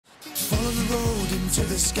to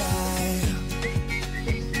the sky.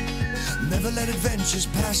 Never let adventures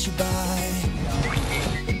pass you by.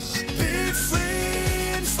 Be free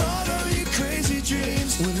and follow your crazy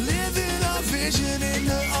dreams. We're living our vision in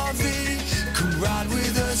the RV. Come ride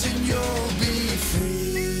with us and you'll be free.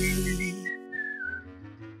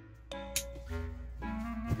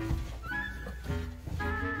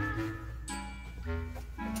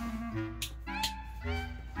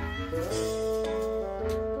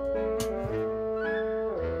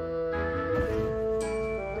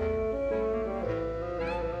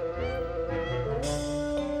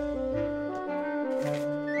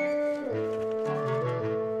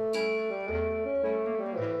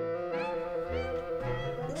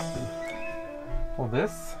 Well,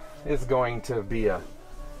 this is going to be a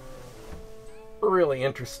really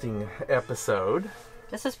interesting episode.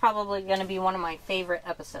 This is probably going to be one of my favorite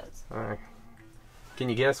episodes. Can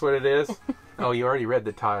you guess what it is? Oh, you already read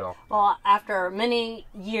the title. Well, after many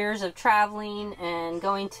years of traveling and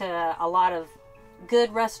going to a lot of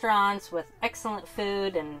good restaurants with excellent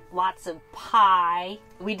food and lots of pie,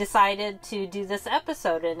 we decided to do this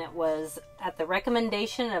episode, and it was at the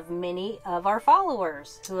recommendation of many of our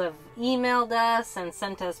followers who have emailed us and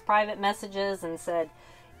sent us private messages and said,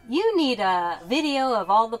 you need a video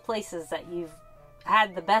of all the places that you've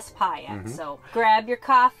had the best pie at. So grab your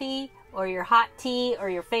coffee or your hot tea or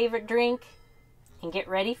your favorite drink and get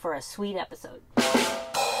ready for a sweet episode.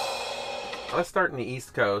 Let's start in the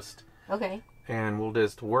East Coast. Okay. And we'll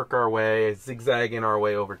just work our way, zigzagging our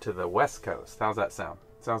way over to the West Coast. How's that sound?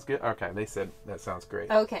 Sounds good? Okay, they said that sounds great.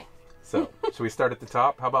 Okay. So, should we start at the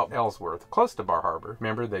top? How about Ellsworth, close to Bar Harbor?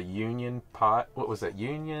 Remember the Union Pot? What was it?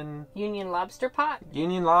 Union Lobster Pot?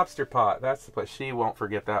 Union Lobster Pot. That's the place. She won't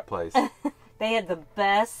forget that place. They had the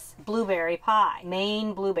best blueberry pie.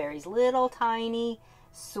 Maine blueberries. Little tiny,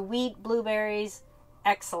 sweet blueberries.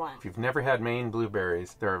 Excellent. If you've never had Maine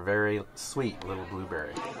blueberries, they're a very sweet little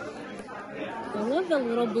blueberry. I love the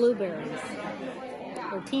little blueberries.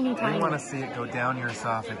 They're teeny tiny. You want to see it go down your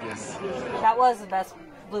esophagus. That was the best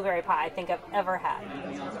blueberry pie I think I've ever had.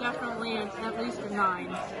 Definitely at least a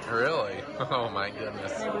 9. Really? Oh my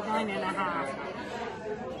goodness. Maybe 9.5.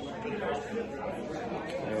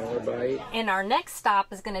 More bite. And our next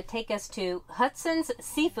stop is going to take us to Hudson's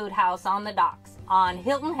Seafood House on the docks on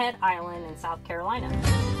Hilton Head Island in South Carolina.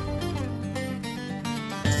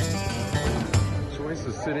 Choice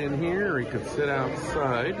to sit in here, or you could sit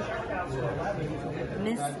outside.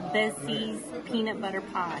 Miss Bessie's peanut butter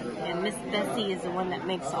pie. And Miss Bessie is the one that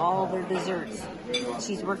makes all their desserts.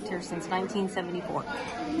 She's worked here since 1974.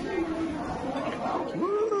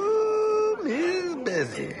 Woo, Miss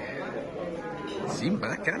Bessie. She's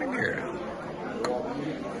my kind of girl.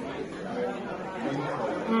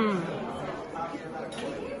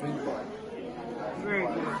 Very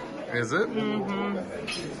good. Is it? Mm-hmm.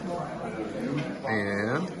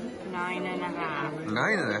 And 9.5.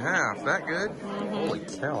 9.5. That good? Holy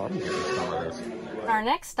cow, I'm getting some of this. Our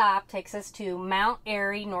next stop takes us to Mount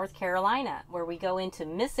Airy, North Carolina, where we go into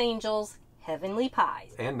Miss Angel's Heavenly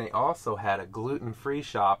Pies. And they also had a gluten-free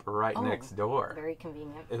shop right next door. Very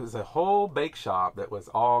convenient. It was a whole bake shop that was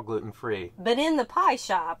all gluten-free. But in the pie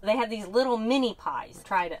shop, they had these little mini pies.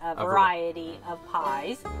 Tried a variety of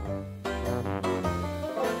pies.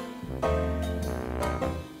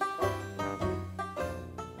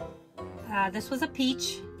 This was a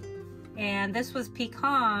peach, and this was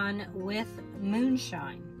pecan with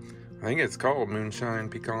moonshine. I think it's called moonshine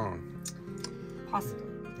pecan. Possibly.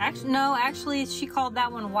 Actually, no, actually, she called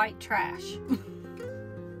that one white trash.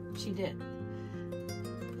 She did.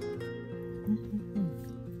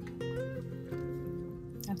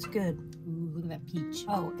 That's good. Ooh, look at that peach.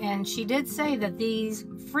 Oh, and she did say that these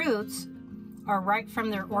fruits are right from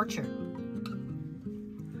their orchard.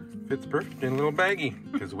 Fits perfect in a little baggie,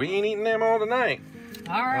 because we ain't eating them all tonight.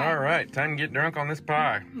 All right. All right, time to get drunk on this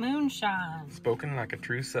pie. Moonshine. Spoken like a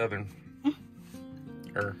true Southern.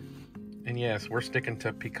 And yes, we're sticking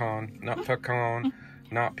to pecan, not pecan,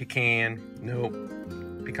 not pecan. Nope,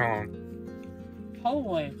 pecan.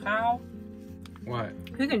 Holy cow. What?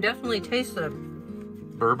 You can definitely taste the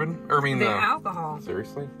Bourbon? Or I mean the alcohol.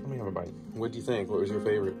 Seriously? Let me have a bite. What do you think? What was your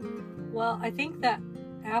favorite? Well, I think that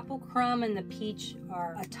apple crumb and the peach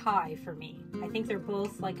are a tie for me. I think they're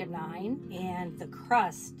both like a 9, and the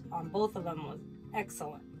crust on both of them was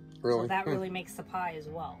excellent. Really? So that really makes the pie as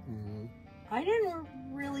well. Mm-hmm. I didn't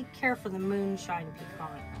really care for the moonshine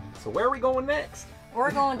pecan. So where are we going next?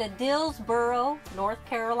 We're going to Dillsboro, North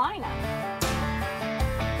Carolina.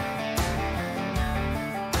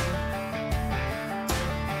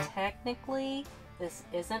 Technically, this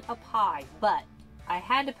isn't a pie, but I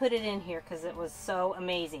had to put it in here because it was so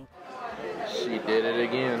amazing. She did it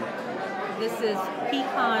again. This is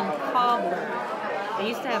pecan cobbler. They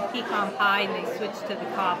used to have pecan pie and they switched to the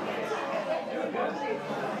cobbler.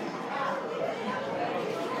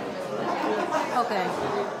 Okay.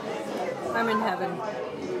 I'm in heaven.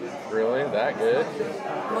 Really? That good?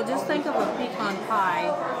 Well, just think of a pecan pie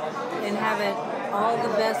and have it, all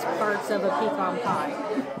the best parts of a pecan pie.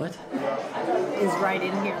 What? Is right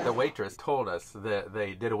in here. The waitress told us that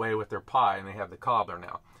they did away with their pie and they have the cobbler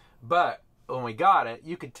now. But when we got it,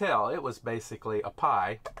 you could tell it was basically a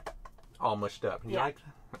pie all mushed up. You like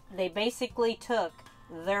that? They basically took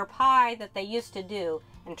their pie that they used to do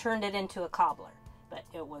and turned it into a cobbler. But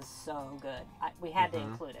it was so good. We had to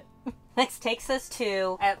include it. Next takes us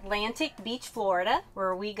to Atlantic Beach, Florida,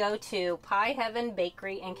 where we go to Pie Heaven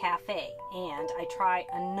Bakery and Cafe. And I try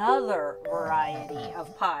another variety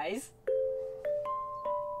of pies.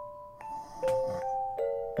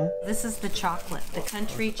 This is the chocolate, the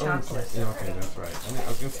country chocolate. Yeah, okay, that's right. I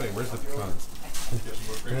was going to say, where's the pecans?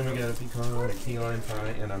 Then we got a pecan, a key lime pie,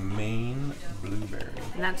 and a Maine blueberry.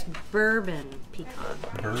 And that's bourbon pecan.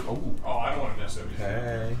 Oh, I don't want to mess up.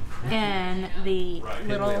 Okay. And the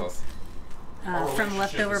little from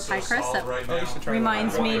leftover pie crust that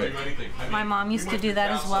reminds me, my mom used to do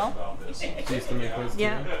that as well. She used to make those too?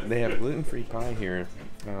 Yeah. They have gluten-free pie here.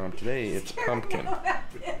 Today it's pumpkin.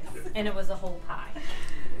 And it was a whole pie.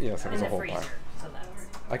 Yes, it was In a the whole freezer. pie. So that's...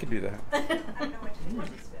 I could do that.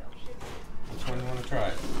 Which one do you want to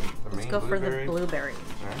try? The Let's go for the blueberry.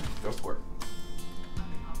 All right, go for it.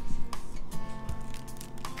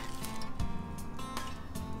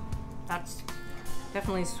 That's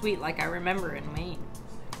definitely sweet like I remember in Maine.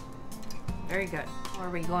 Very good. Are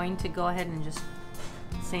we going to go ahead and just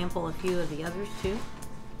sample a few of the others too?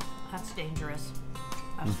 That's dangerous.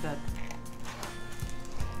 That's good.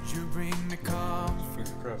 You bring me comfort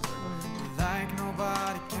like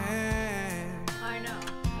nobody can. I know.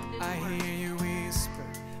 I hear you whisper,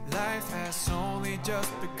 life has only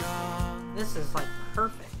just begun. This is like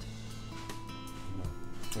perfect.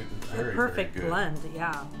 The perfect blend,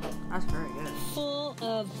 yeah. That's very good. Full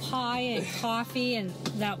of pie and coffee, and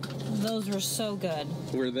those were so good.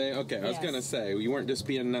 Were they? Okay, I was Yes. going to say, you weren't just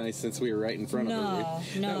being nice since we were right in front of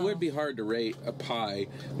you. No. That would be hard to rate a pie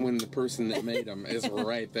when the person that made them is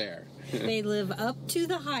right there. They live up to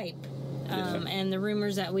the hype, and the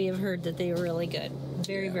rumors that we have heard that they were really good.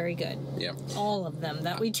 Very, very good. Yeah. All of them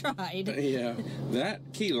that we tried. Yeah, that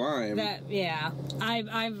key lime.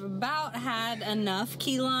 I've about had enough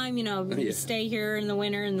key lime. You know, Yeah. stay here in the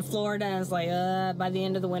winter in Florida, and it's like, by the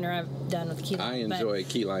end of the winter, I'm done with key lime. I enjoy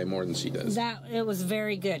key lime more than she does. It was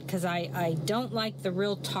very good because I don't like the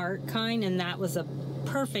real tart kind, and that was a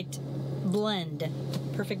perfect blend.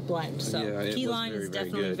 Perfect blend. So Yeah, key was lime very, is very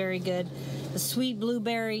definitely good. very good. The sweet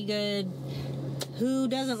blueberry, good. Who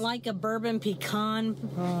doesn't like a bourbon pecan?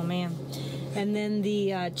 Oh man. And then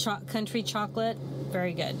the country chocolate,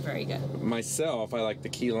 very good, very good. Myself, I like the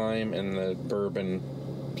key lime and the bourbon.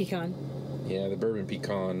 Pecan. Yeah, the bourbon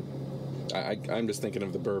pecan. I'm just thinking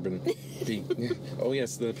of the bourbon. Oh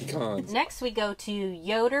yes, the pecans. Next we go to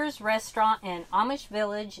Yoder's Restaurant in Amish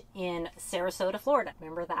Village in Sarasota, Florida.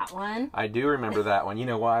 Remember that one? I do remember that one. You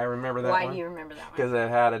know why I remember that one? Why do you remember that one? Because it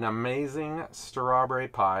had an amazing strawberry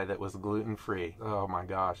pie that was gluten-free. Oh my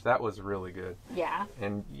gosh, that was really good. Yeah.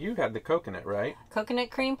 And you had the coconut, right? Coconut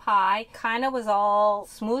cream pie. Kind of was all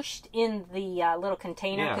smooshed in the little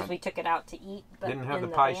container Yeah. because we took it out to eat. But Didn't have in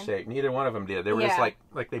the pie van. shape. Neither one of them did. They were just Yeah.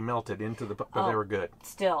 like they melted into the, but they were good.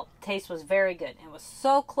 Still, taste was very good. It was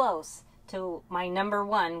so close to my number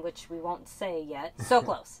one, which we won't say yet. So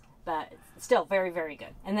close, but still very, very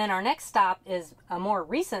good. And then our next stop is a more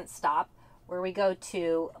recent stop where we go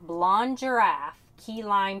to Blonde Giraffe Key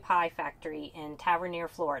Lime Pie Factory in Tavernier,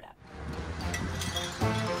 Florida.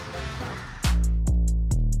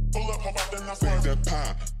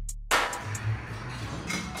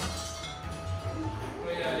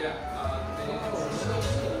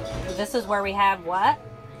 This is where we have what?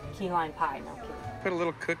 Key lime pie. No, key lime. Put a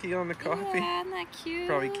little cookie on the coffee. Yeah, isn't that cute?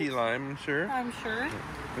 Probably key lime, I'm sure. I'm sure.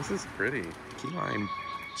 This is pretty. Key lime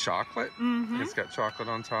chocolate. Mm-hmm. It's got chocolate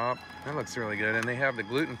on top. That looks really good. And they have the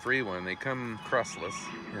gluten-free one. They come crustless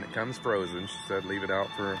and it comes frozen. She said leave it out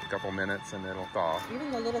for a couple minutes and it'll thaw.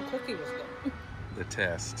 Even the little cookie was good. The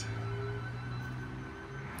test.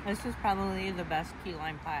 This is probably the best key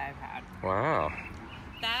lime pie I've had. Wow.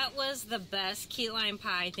 That was the best key lime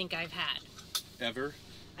pie I think I've had. Ever?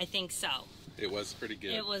 I think so. It was pretty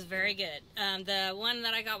good. It was very good. The one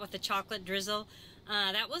that I got with the chocolate drizzle,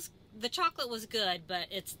 the chocolate was good, but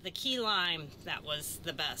it's the key lime that was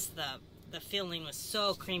the best. The filling was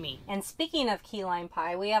so creamy. And speaking of key lime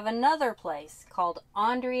pie, we have another place called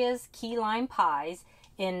Andrea's Key Lime Pies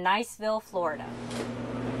in Niceville, Florida.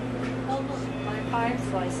 Oh look, my 5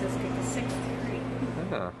 slices get the 6th free.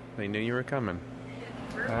 Oh, they knew you were coming.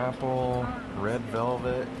 Apple, red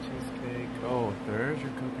velvet, cheesecake. Oh, there's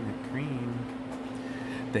your coconut cream.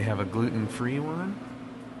 They have a gluten-free one.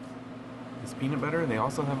 It's peanut butter. They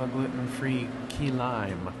also have a gluten-free key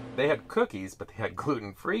lime. They had cookies, but they had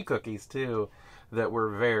gluten-free cookies too that were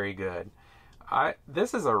very good.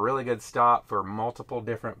 This is a really good stop for multiple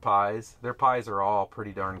different pies. Their pies are all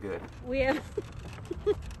pretty darn good. We have...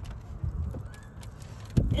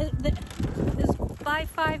 Is buy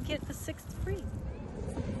 5 get the 6th free?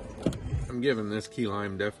 I'm giving this key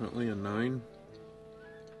lime definitely a 9.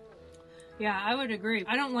 Yeah, I would agree.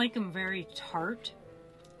 I don't like them very tart.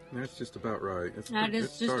 That's just about right. That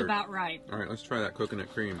is just about right. All right, let's try that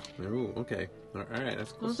coconut cream. Ooh, okay. All right,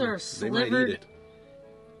 that's close. Those are slivered. They might eat it.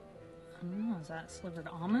 I don't know, is that slivered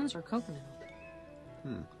almonds or coconut?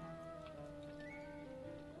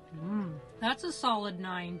 That's a solid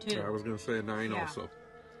 9 too. I was going to say a 9 Yeah. also.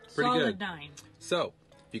 Pretty solid good. 9. So,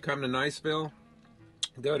 if you come to Niceville,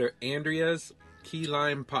 go to Andrea's Key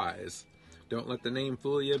Lime Pies. Don't let the name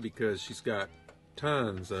fool you because she's got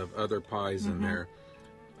tons of other pies in there.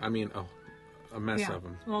 I mean, a mess of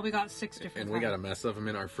them. Well, we got 6 different And we got a mess of them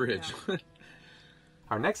in our fridge. Yeah.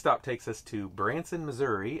 Our next stop takes us to Branson,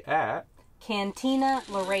 Missouri at Cantina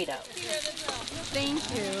Laredo. Thank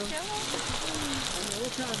you.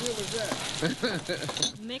 What kind of deal was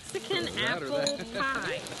that? Mexican apple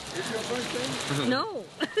pie. Is your birthday? No.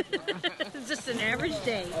 It's just an average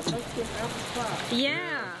day. A Mexican apple pie.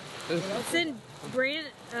 Yeah. It's in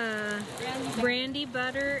brandy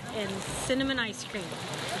butter and cinnamon ice cream.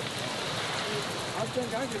 I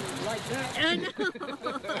think I can like that. I know.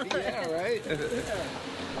 Yeah, right?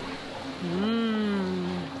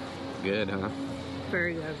 Good, huh?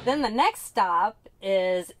 Very good. Then the next stop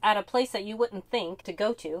is at a place that you wouldn't think to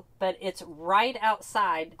go to, but it's right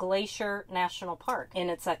outside Glacier National Park.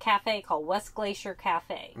 And it's a cafe called West Glacier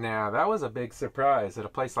Cafe. Now, that was a big surprise at a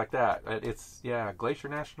place like that. It's, yeah, Glacier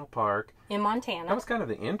National Park. In Montana. That was kind of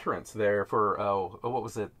the entrance there for, what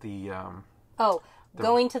was it?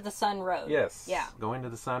 Going to the Sun Road. Yes. Yeah. Going to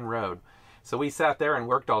the Sun Road. So we sat there and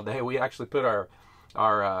worked all day. We actually put our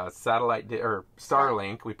satellite or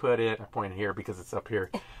Starlink. We put it. I pointed here because it's up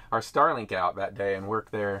here. Our Starlink out that day and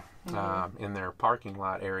worked there in their parking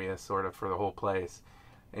lot area, sort of for the whole place.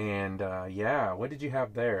 And yeah, what did you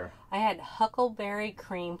have there? I had huckleberry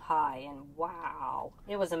cream pie, and wow,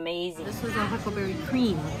 it was amazing. This was a huckleberry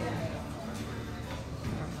cream.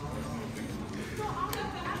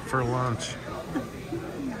 For lunch.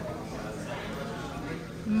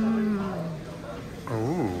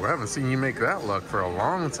 Oh, I haven't seen you make that look for a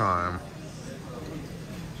long time.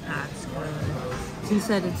 That's good. He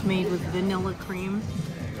said it's made with vanilla cream,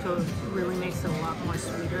 so it really makes it a lot more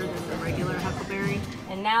sweeter than the regular huckleberry.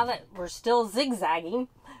 And now that we're still zigzagging,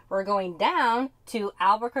 we're going down to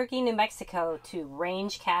Albuquerque, New Mexico to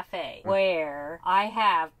Range Cafe, where I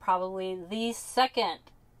have probably the second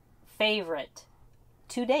favorite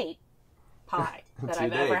to date pie that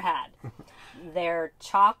I've ever had. Their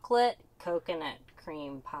chocolate coconut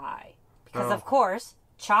cream pie. Because of course,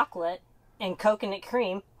 chocolate and coconut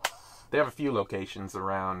cream. They have a few locations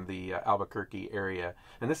around the Albuquerque area,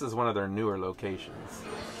 and this is one of their newer locations.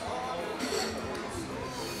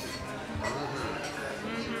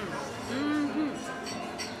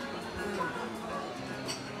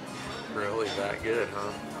 Really that good,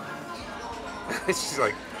 huh? She's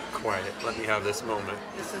like, quiet, let me have this moment.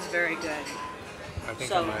 This is very good. I think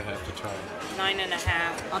So- I might have to try it.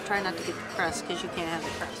 9.5. I'll try not to get the crust because you can't have the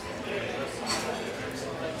crust.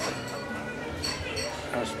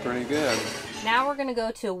 That's pretty good. Now we're going to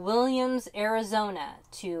go to Williams, Arizona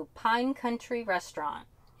to Pine Country Restaurant.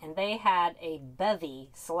 And they had a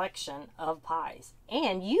bevy selection of pies.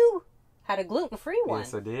 And you had a gluten-free one.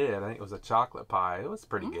 Yes, I did. I think it was a chocolate pie. It was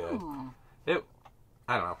pretty good.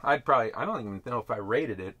 I don't know. I don't even know if I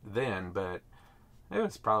rated it then, but it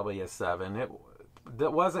was probably a 7.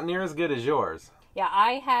 That wasn't near as good as yours. Yeah,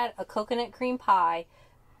 I had a coconut cream pie,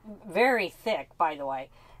 very thick, by the way,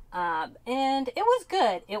 and it was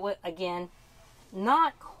good. It was, again,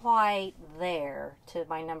 not quite there to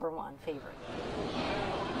my #1 favorite.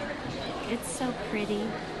 It's so pretty.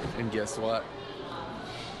 And guess what?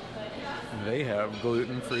 They have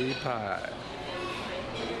gluten-free pie.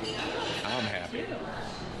 I'm happy.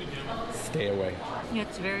 Stay away.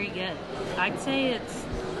 It's very good. I'd say it's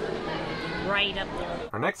right up there.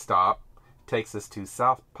 Our next stop takes us to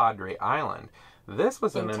South Padre Island. This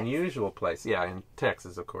was an Texas. unusual place. Yeah, in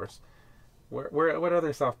Texas, of course. What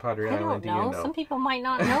other South Padre I Island don't do you know. know? Some people might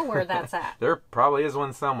not know where that's at. There probably is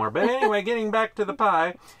one somewhere. But anyway, getting back to the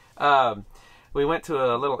pie, we went to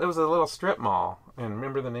it was a little strip mall. And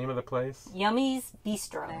remember the name of the place? Yummy's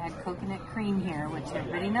Bistro. I had coconut cream here, which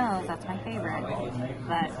everybody knows that's my favorite.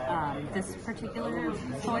 But this particular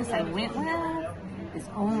choice I went with is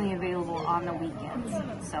only available on the weekends.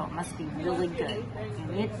 So it must be really good.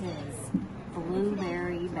 And it is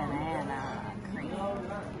blueberry banana cream.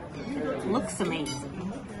 It looks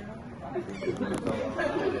amazing.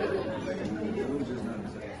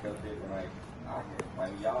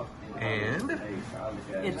 And?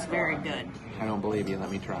 It's very good. I don't believe you. Let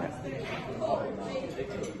me try it.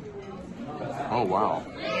 Oh, wow.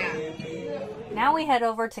 Now we head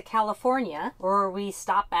over to California, where we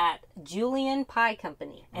stop at Julian Pie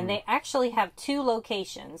Company. And they actually have 2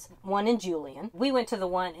 locations, one in Julian. We went to the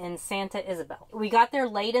one in Santa Isabel. We got there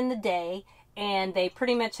late in the day, and they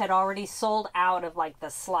pretty much had already sold out of like the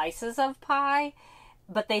slices of pie.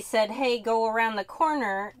 But they said, hey, go around the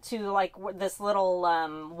corner to like this little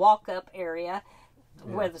walk-up area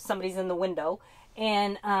where somebody's in the window.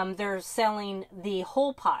 And they're selling the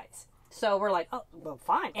whole pies. So we're like, oh, well,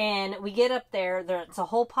 fine. And we get up there. It's a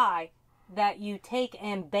whole pie that you take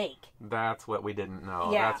and bake. That's what we didn't know.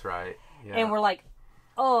 Yeah. That's right. Yeah. And we're like,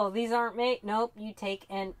 oh, these aren't made. Nope, you take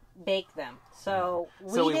and bake them. So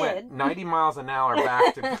we did. Went 90 miles an hour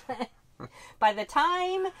back to... By the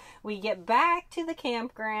time we get back to the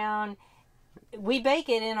campground, we bake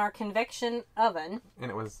it in our convection oven.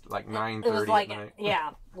 And it was like 9:30 It was like, at night.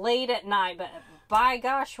 yeah, late at night. But by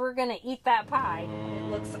gosh, we're going to eat that pie.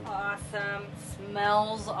 It looks awesome.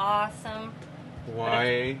 Smells awesome.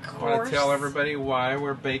 Why? Want to tell everybody why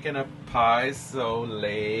we're baking a pie so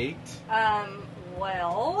late?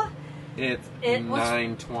 Well, It was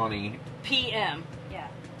 9:20 p.m. Yeah.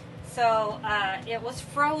 So it was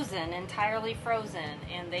frozen, entirely frozen,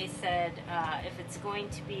 and they said if it's going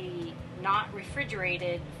to be not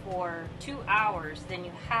refrigerated for 2 hours, then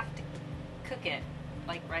you have to cook it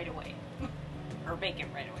like right away, or bake it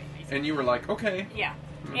right away, basically. And you were like, okay. Yeah.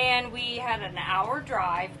 And we had an hour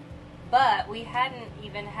drive, but we hadn't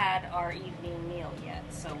even had our evening meal yet,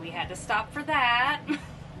 so we had to stop for that.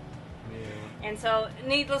 And so,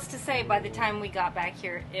 needless to say, by the time we got back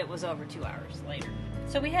here, it was over 2 hours later.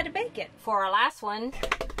 So we had to bake it. For our last one,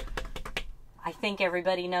 I think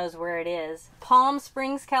everybody knows where it is. Palm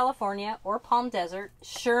Springs, California, or Palm Desert,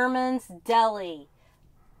 Sherman's Deli,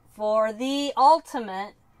 for the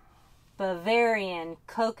ultimate Bavarian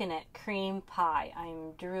coconut cream pie.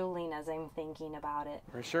 I'm drooling as I'm thinking about it.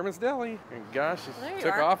 We're at Sherman's Deli. And gosh, There it you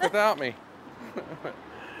took are. off without me.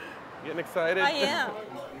 Getting excited? I am.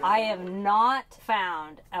 I have not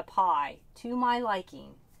found a pie to my liking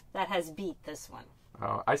that has beat this one.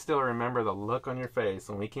 Oh, I still remember the look on your face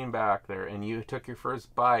when we came back there and you took your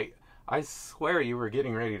first bite. I swear you were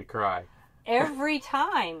getting ready to cry. Every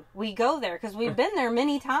time we go there, because we've been there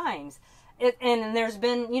many times, and there's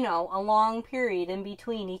been, you know, a long period in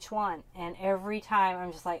between each one, and every time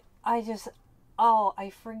I'm just like, I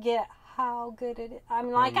forget how good it is. I'm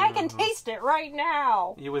like, I can taste it right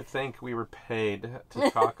now. You would think we were paid to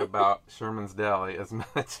talk about Sherman's Deli as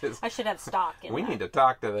much as... I should have stock in We that. need to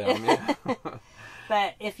talk to them. Yeah.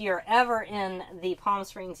 But if you're ever in the Palm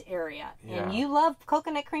Springs area and you love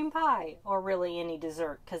coconut cream pie, or really any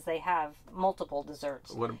dessert, because they have multiple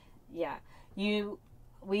desserts,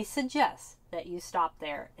 we suggest that you stop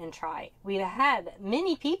there and try it. We've had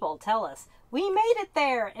many people tell us, we made it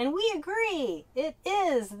there, and we agree. It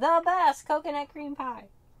is the best coconut cream pie.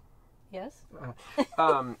 Yes?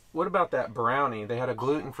 What about that brownie? They had a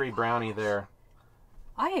gluten-free brownie there.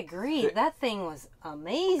 I agree. That thing was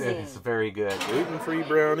amazing. It's very good. Gluten-free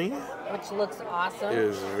brownie Which looks awesome.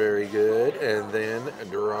 is very good. And then a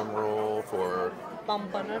drum roll for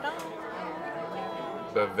Bum-ba-da-da.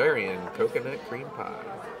 Bavarian coconut cream pie.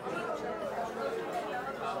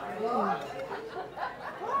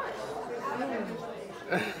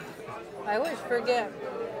 I always forget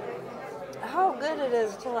how good it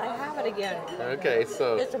is till I have it again. Okay,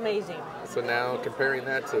 so It's amazing. so now comparing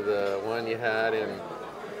that to the one you had in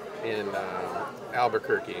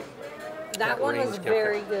Albuquerque, That one was range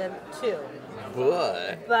very good too.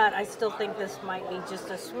 but I still think this might be just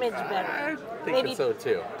a smidge better. I think Maybe so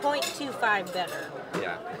too. 0.25 better.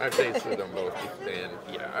 Yeah, I've tasted them both, and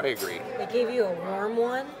yeah, I agree. They gave you a warm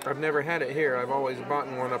one. I've never had it here. I've always bought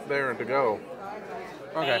one up there to go.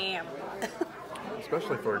 Okay. Bam.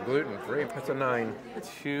 Especially for gluten-free. That's a 9.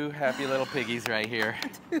 2 happy little piggies right here.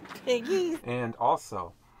 Piggies. And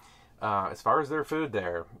also, as far as their food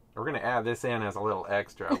there, we're going to add this in as a little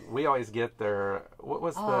extra. We always get their,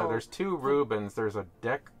 there's 2 Reubens. There's a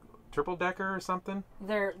triple decker or something?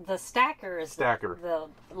 The stacker is Stacker. the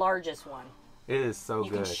largest one. It is so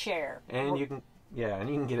You good. can share. And you can, yeah, and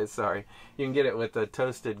you can get it, sorry, you can get it with the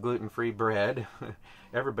toasted gluten-free bread.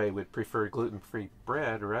 Everybody would prefer gluten-free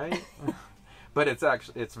bread, right? But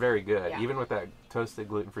it's very good. Yeah. Even with that toasted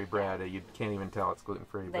gluten-free bread, you can't even tell it's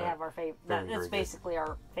gluten-free. They have our favorite. very, very That's good. basically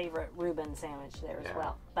our favorite Reuben sandwich there as Yeah.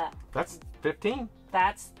 well. But That's 15.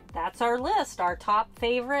 that's our list. Our top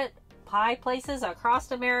favorite pie places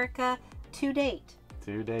across America to date.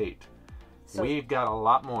 To date. So, We've got a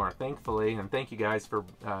lot more, thankfully, and thank you guys for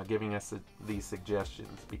giving us these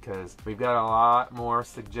suggestions, because we've got a lot more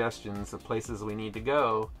suggestions of places we need to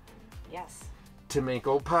go yes. to make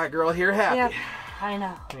old Pie Girl here happy. Yep. I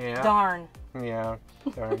know. Yeah. Darn. Yeah.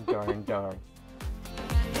 Darn, darn, darn.